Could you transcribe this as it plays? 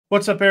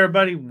What's up,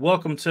 everybody?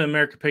 Welcome to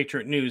America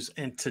Patriot News.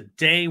 And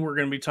today we're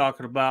going to be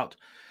talking about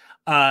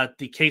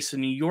the case in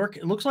New York.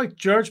 It looks like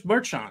Judge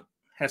Merchant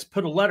has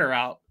put a letter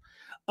out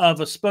of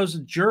a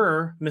supposed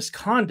juror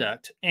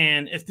misconduct.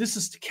 And if this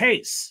is the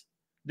case,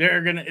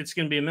 it's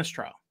going to be a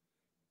mistrial.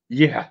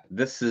 Yeah,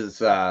 this is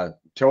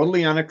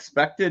totally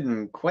unexpected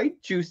and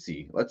quite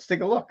juicy. Let's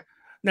take a look.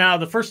 Now,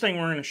 the first thing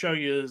we're going to show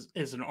you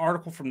is an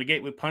article from the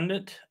Gateway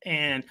Pundit.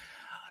 And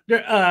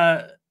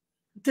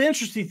the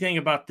interesting thing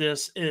about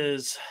this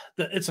is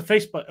that it's a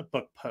Facebook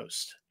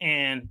post,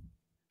 and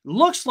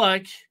looks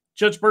like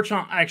Judge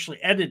Bertrand actually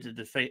edited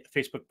the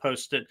Facebook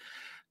post that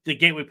the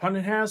Gateway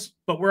Pundit has,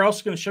 but we're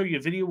also going to show you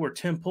a video where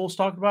Tim Pool's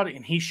talking about it,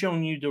 and he's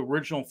showing you the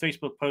original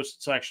Facebook post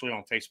that's actually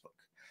on Facebook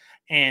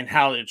and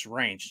how it's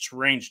ranged. It's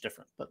ranged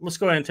different. But let's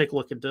go ahead and take a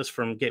look at this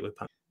from Gateway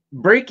Pundit.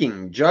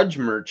 Breaking: Judge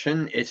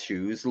Merchant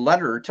issues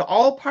letter to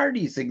all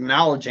parties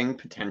acknowledging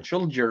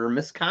potential juror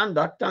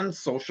misconduct on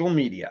social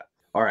media.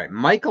 All right,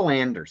 Michael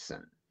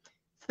Anderson,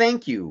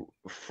 thank you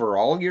for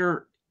all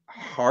your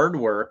hard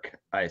work,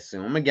 I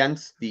assume,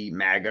 against the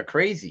MAGA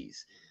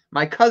crazies.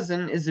 My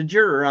cousin is a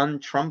juror on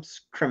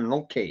Trump's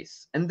criminal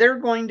case, and they're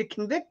going to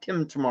convict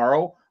him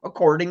tomorrow,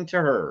 according to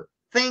her.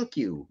 Thank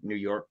you, New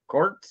York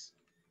courts.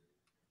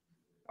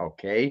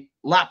 Okay,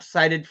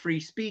 Lopsided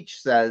Free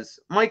Speech says,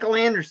 Michael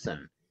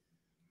Anderson,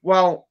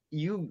 well,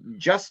 you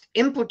just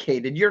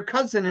implicated your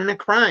cousin in a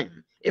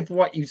crime, if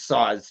what you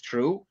saw is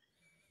true.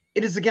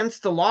 It is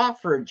against the law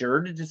for a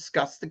juror to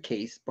discuss the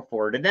case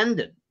before it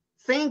ended.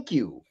 Thank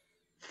you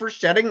for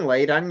shedding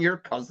light on your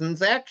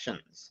cousin's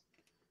actions.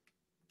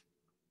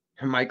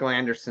 And Michael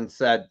Anderson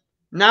said,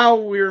 now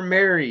we're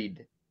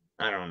married.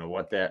 I don't know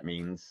what that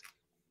means.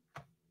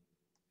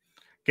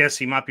 Guess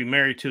he might be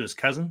married to his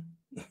cousin.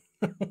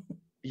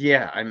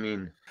 Yeah, I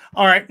mean.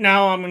 All right,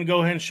 now I'm going to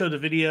go ahead and show the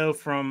video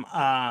from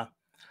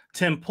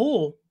Tim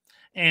Pool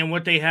and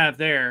what they have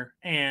there.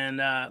 And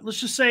let's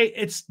just say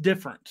it's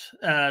different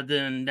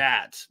than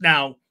that.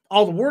 Now,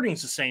 all the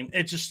wording's the same.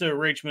 It's just the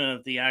arrangement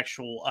of the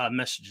actual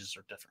messages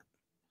are different.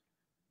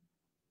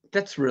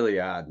 That's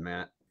really odd,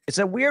 Matt. It's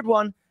a weird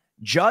one.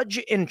 Judge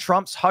in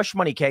Trump's hush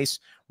money case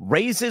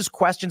raises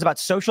questions about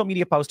social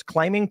media post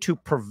claiming to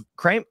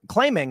preview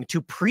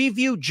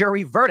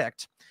jury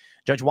verdict.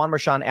 Judge Juan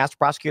Merchan asked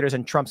prosecutors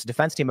and Trump's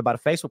defense team about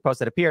a Facebook post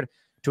that appeared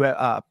to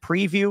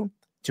preview.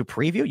 To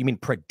preview? You mean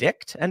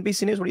predict?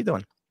 NBC News, what are you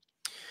doing?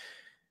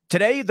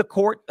 Today, the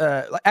court,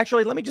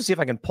 actually, let me just see if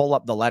I can pull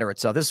up the letter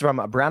itself. This is from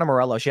Brianna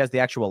Morello. She has the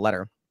actual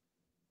letter.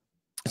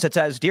 So it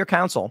says, Dear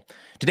counsel,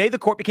 today the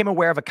court became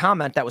aware of a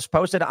comment that was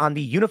posted on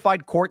the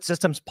Unified Court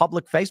System's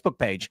public Facebook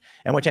page,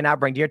 and which I now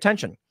bring to your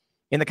attention.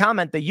 In the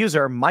comment, the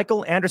user,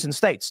 Michael Anderson,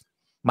 states,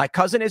 my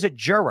cousin is a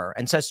juror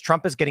and says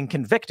Trump is getting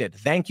convicted.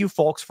 Thank you,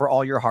 folks, for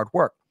all your hard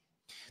work.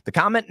 The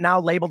comment,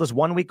 now labeled as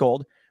 1 week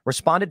old,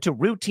 responded to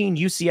routine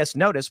UCS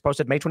notice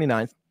posted May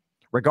 29th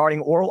regarding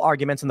oral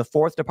arguments in the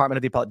 4th Department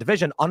of the Appellate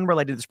Division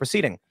unrelated to this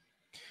proceeding.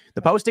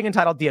 The posting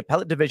entitled The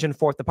Appellate Division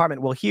 4th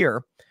Department will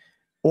hear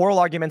oral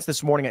arguments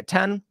this morning at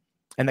 10,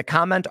 and the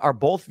comment are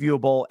both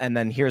viewable, and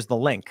then here's the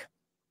link.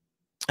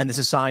 And this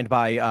is signed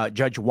by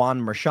Judge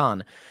Juan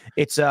Merchan.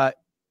 It's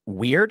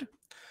weird.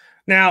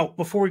 Now,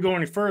 before we go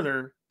any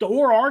further, the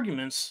oral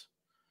arguments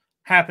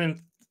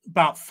happened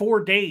about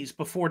 4 days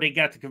before they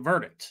got the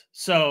verdict.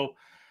 So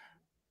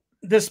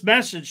this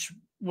message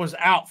was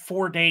out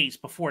 4 days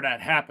before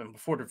that happened,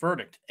 before the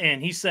verdict,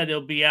 and he said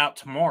it'll be out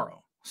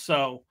tomorrow.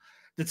 So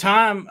the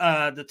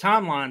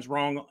timeline's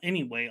wrong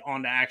anyway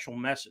on the actual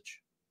message.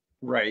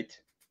 Right.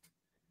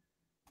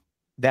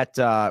 That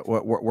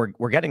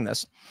we're getting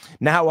this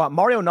now.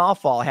 Mario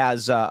Nawfal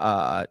has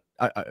a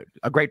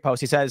great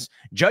post. He says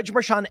Judge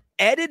Merchan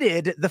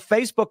edited the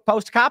Facebook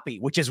post copy,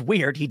 which is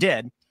weird. He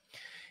did.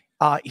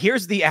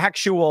 Here's the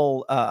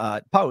actual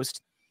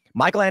post.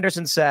 Michael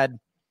Anderson said,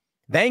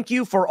 thank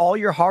you for all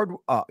your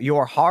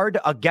hard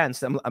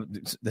against them.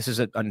 This is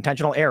an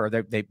intentional error.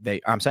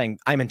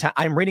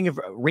 I'm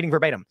reading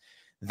verbatim.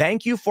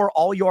 Thank you for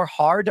all your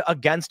hard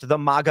against the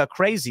MAGA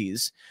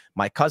crazies.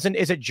 My cousin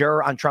is a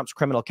juror on Trump's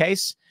criminal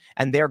case,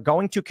 and they're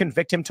going to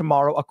convict him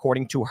tomorrow,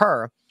 according to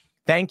her.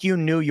 Thank you,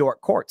 New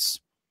York courts.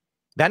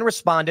 Then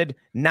responded,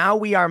 now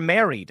we are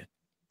married.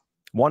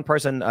 One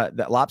person,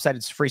 that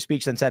Lopsided Free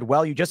Speech, then said,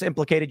 well, you just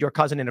implicated your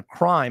cousin in a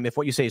crime. If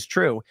what you say is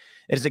true,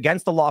 it is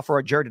against the law for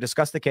a juror to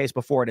discuss the case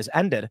before it is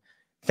ended.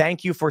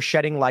 Thank you for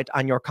shedding light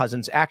on your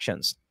cousin's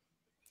actions.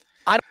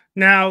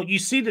 Now, you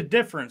see the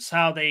difference,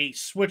 how they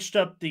switched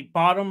up the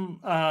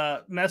bottom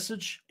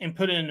message and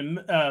put it in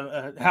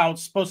the, how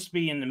it's supposed to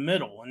be in the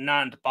middle and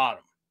not at the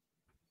bottom.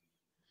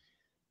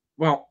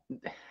 Well,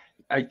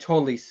 I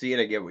totally see it.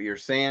 I get what you're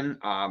saying.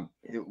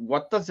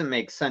 What doesn't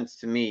make sense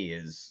to me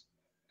is,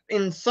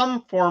 in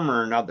some form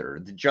or another,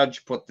 the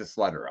judge put this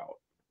letter out.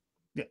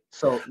 Yeah.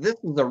 So this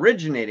is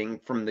originating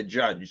from the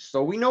judge,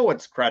 so we know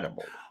it's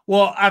credible.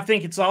 Well, I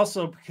think it's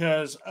also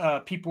because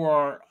people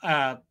are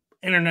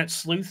internet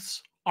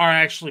sleuths are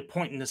actually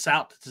pointing this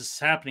out that this is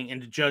happening,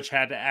 and the judge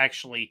had to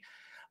actually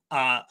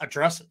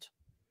address it.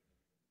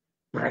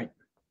 Right.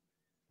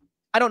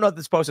 I don't know if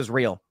this post is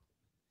real.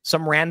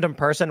 Some random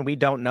person we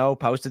don't know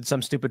posted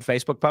some stupid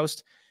Facebook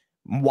post.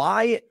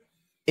 Why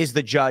is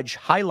the judge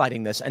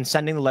highlighting this and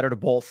sending the letter to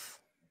both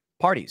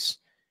parties?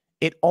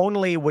 It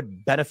only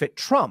would benefit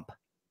Trump.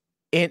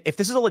 If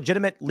this is a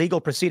legitimate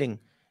legal proceeding,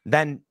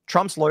 then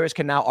Trump's lawyers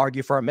can now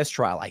argue for a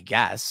mistrial, I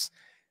guess.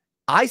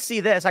 I see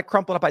this, I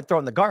crumple it up, I'd throw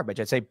it in the garbage.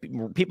 I'd say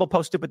people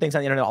post stupid things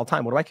on the internet all the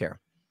time. What do I care?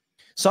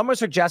 Some are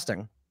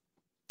suggesting,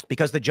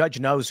 because the judge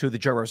knows who the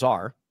jurors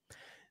are,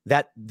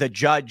 that the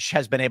judge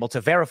has been able to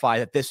verify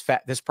that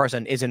this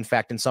person is in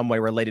fact in some way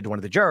related to one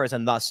of the jurors,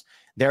 and thus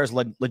there's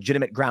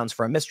legitimate grounds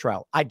for a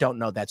mistrial. I don't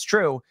know that's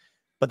true,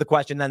 but the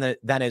question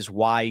then is,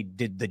 why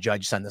did the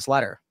judge send this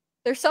letter?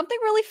 There's something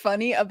really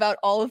funny about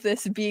all of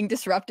this being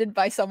disrupted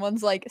by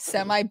someone's like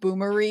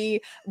semi-boomery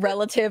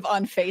relative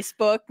on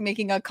Facebook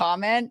making a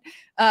comment.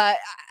 I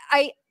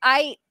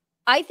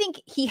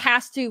think he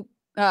has to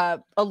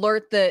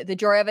alert the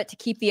jury of it to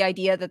keep the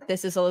idea that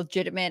this is a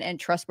legitimate and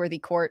trustworthy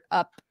court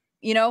up.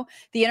 You know,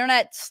 the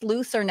internet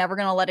sleuths are never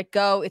going to let it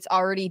go. It's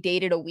already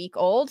dated a week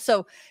old.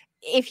 So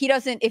if he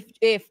doesn't,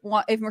 if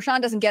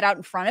Merchan doesn't get out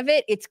in front of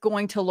it, it's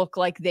going to look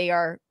like they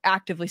are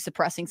actively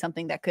suppressing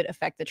something that could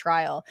affect the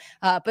trial.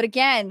 But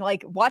again,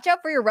 like, watch out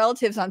for your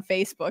relatives on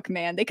Facebook,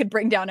 man. They could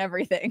bring down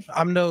everything.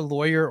 I'm no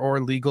lawyer or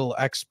legal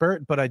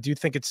expert, but I do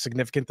think it's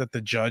significant that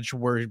the judge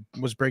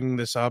was bringing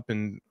this up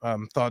and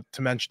thought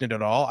to mention it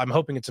at all. I'm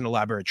hoping it's an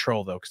elaborate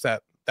troll, though, because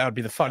that would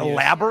be the funniest.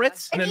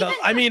 Elaborate?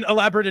 I mean,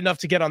 elaborate enough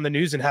to get on the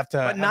news and have to.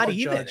 But not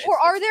even. Judge. Or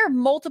are there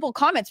multiple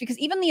comments? Because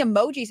even the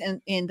emojis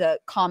in the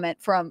comment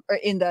from, or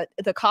in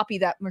the copy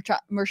that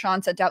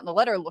Merchan sent out in the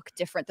letter look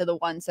different than the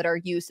ones that are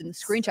used in the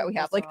screenshot we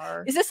have. Like,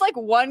 is this like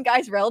one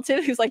guy's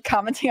relative who's like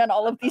commenting on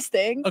all of these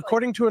things?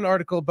 According to an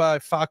article by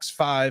Fox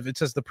 5, it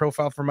says the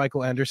profile for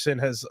Michael Anderson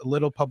has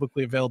little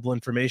publicly available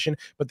information,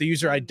 but the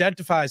user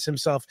identifies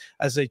himself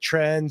as a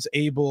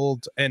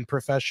trans-abled and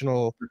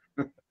professional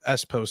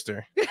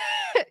S-poster.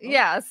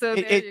 Yeah, so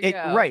there you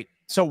go. Right.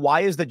 So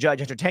why is the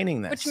judge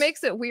entertaining this? Which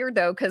makes it weird,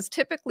 though, because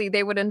typically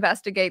they would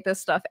investigate this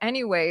stuff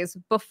anyways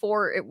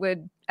before it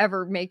would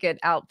ever make it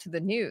out to the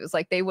news.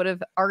 Like, they would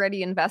have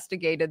already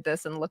investigated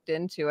this and looked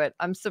into it.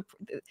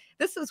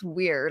 This is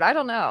weird. I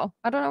don't know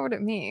what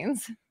it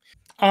means.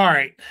 All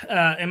right.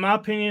 In my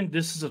opinion,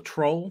 this is a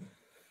troll.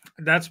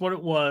 That's what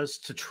it was,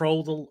 to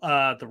troll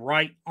the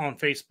right on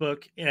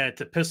Facebook,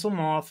 to piss them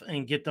off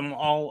and get them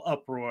all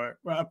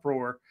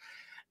uproar.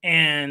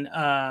 And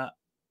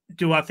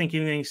do I think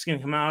anything's going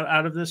to come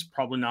out of this?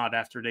 Probably not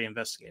after they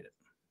investigate it.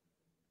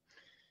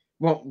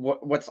 Well,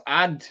 what's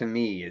odd to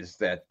me is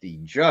that the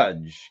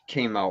judge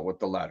came out with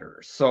the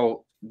letter.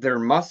 So there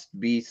must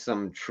be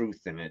some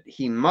truth in it.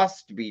 He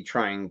must be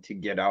trying to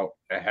get out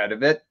ahead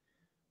of it,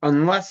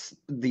 unless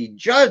the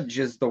judge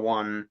is the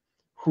one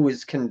who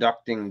is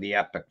conducting the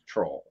epic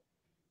troll.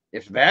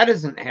 If that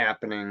isn't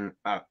happening,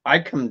 I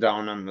come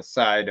down on the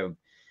side of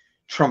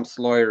Trump's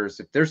lawyers.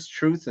 If there's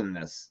truth in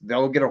this,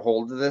 they'll get a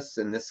hold of this,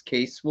 and this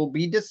case will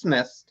be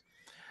dismissed.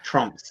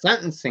 Trump's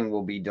sentencing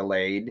will be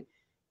delayed,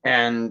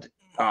 and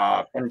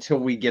until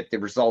we get the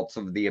results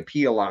of the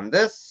appeal on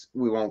this,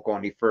 we won't go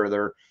any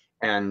further.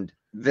 And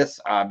this,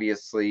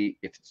 obviously,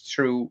 if it's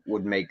true,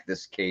 would make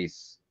this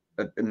case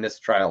a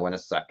mistrial in a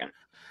second.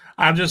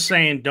 I'm just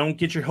saying, don't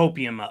get your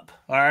hopium up,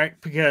 all right?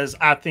 Because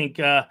I think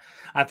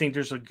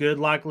there's a good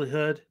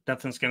likelihood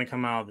nothing's going to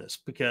come out of this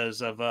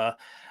because of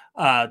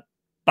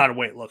by the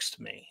way it looks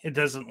to me. It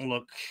doesn't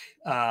look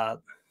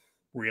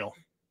real.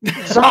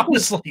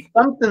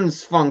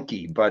 Something's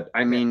funky, but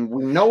I mean,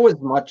 we know as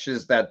much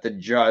as that the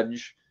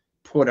judge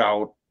put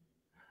out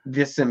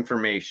this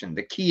information,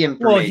 the key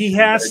information. Well, he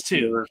has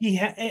to. He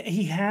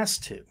has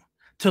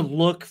to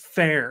look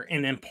fair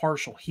and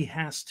impartial. He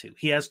has to.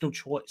 He has no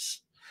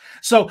choice.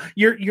 So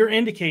you're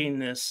indicating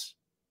this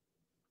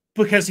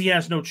because he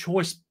has no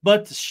choice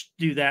but to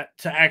do that,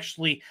 to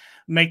actually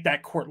make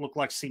that court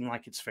seem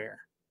like it's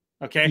fair.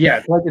 Okay. Yeah,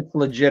 it's like it's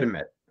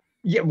legitimate.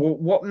 Yeah. Well,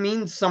 what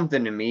means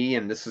something to me,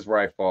 and this is where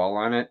I fall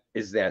on it,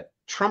 is that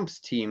Trump's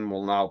team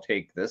will now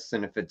take this,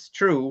 and if it's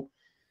true,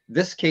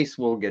 this case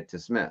will get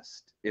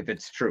dismissed. If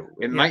it's true,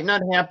 it might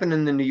not happen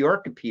in the New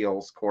York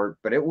appeals court,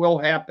 but it will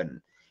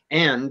happen.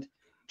 And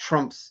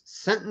Trump's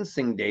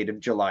sentencing date of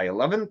July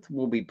 11th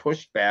will be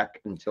pushed back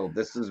until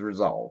this is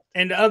resolved.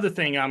 And the other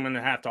thing I'm going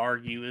to have to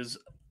argue is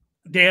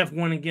they have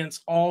went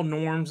against all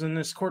norms in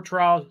this court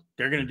trial.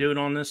 They're going to do it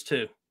on this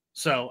too.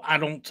 So I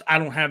don't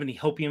have any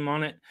hopium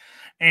on it.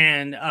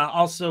 And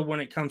also when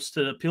it comes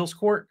to the appeals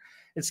court,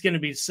 it's going to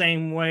be the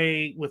same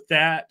way with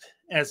that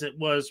as it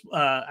was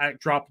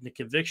dropping the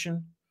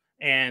conviction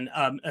and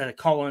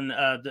calling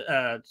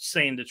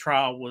saying the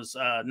trial was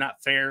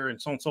not fair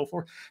and so on and so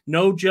forth.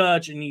 No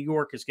judge in New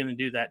York is going to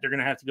do that. They're going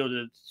to have to go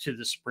to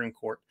the Supreme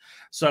Court.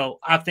 So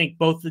I think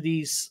both of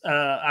these,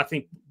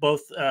 trying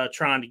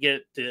to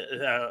get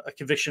a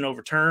conviction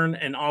overturned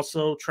and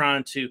also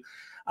trying to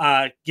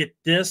get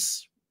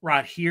this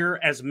right here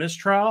as a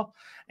mistrial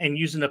and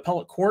using the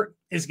appellate court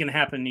is going to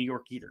happen in New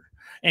York either.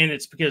 And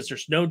it's because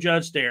there's no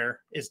judge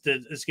there is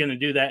going to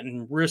do that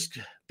and risk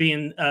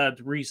being the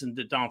reason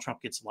that Donald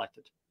Trump gets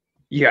elected.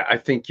 Yeah, I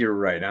think you're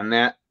right on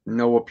that.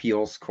 No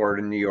appeals court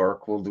in New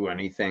York will do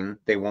anything.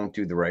 They won't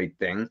do the right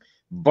thing.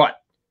 But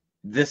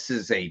this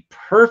is a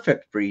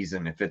perfect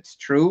reason, if it's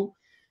true,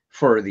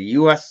 for the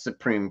U.S.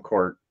 Supreme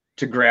Court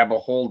to grab a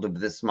hold of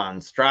this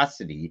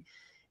monstrosity.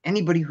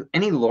 Any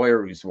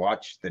lawyer who's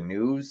watched the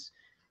news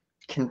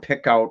can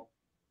pick out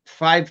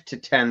 5 to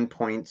 10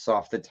 points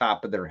off the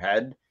top of their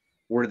head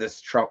where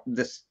this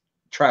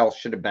trial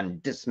should have been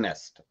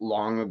dismissed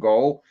long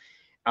ago.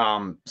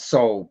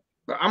 So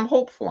I'm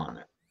hopeful on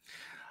it.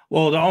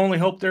 Well, the only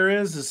hope there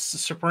is the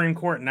Supreme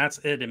Court, and that's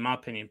it, in my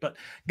opinion. But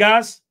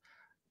guys,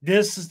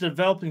 this is the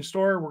developing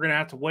story. We're gonna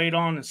have to wait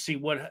on and see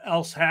what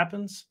else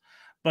happens.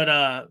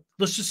 But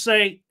let's just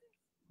say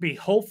be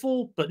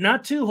hopeful, but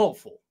not too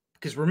hopeful.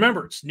 Because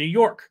remember, it's New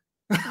York.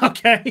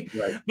 Okay.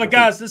 Right. But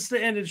guys, this is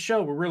the end of the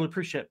show. We really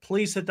appreciate it.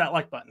 Please hit that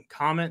like button,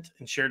 comment,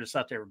 and share this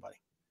out to everybody.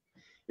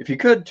 If you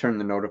could, turn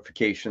the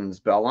notifications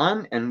bell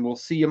on, and we'll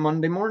see you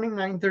Monday morning,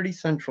 9:30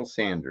 Central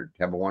Standard.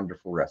 Have a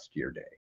wonderful rest of your day.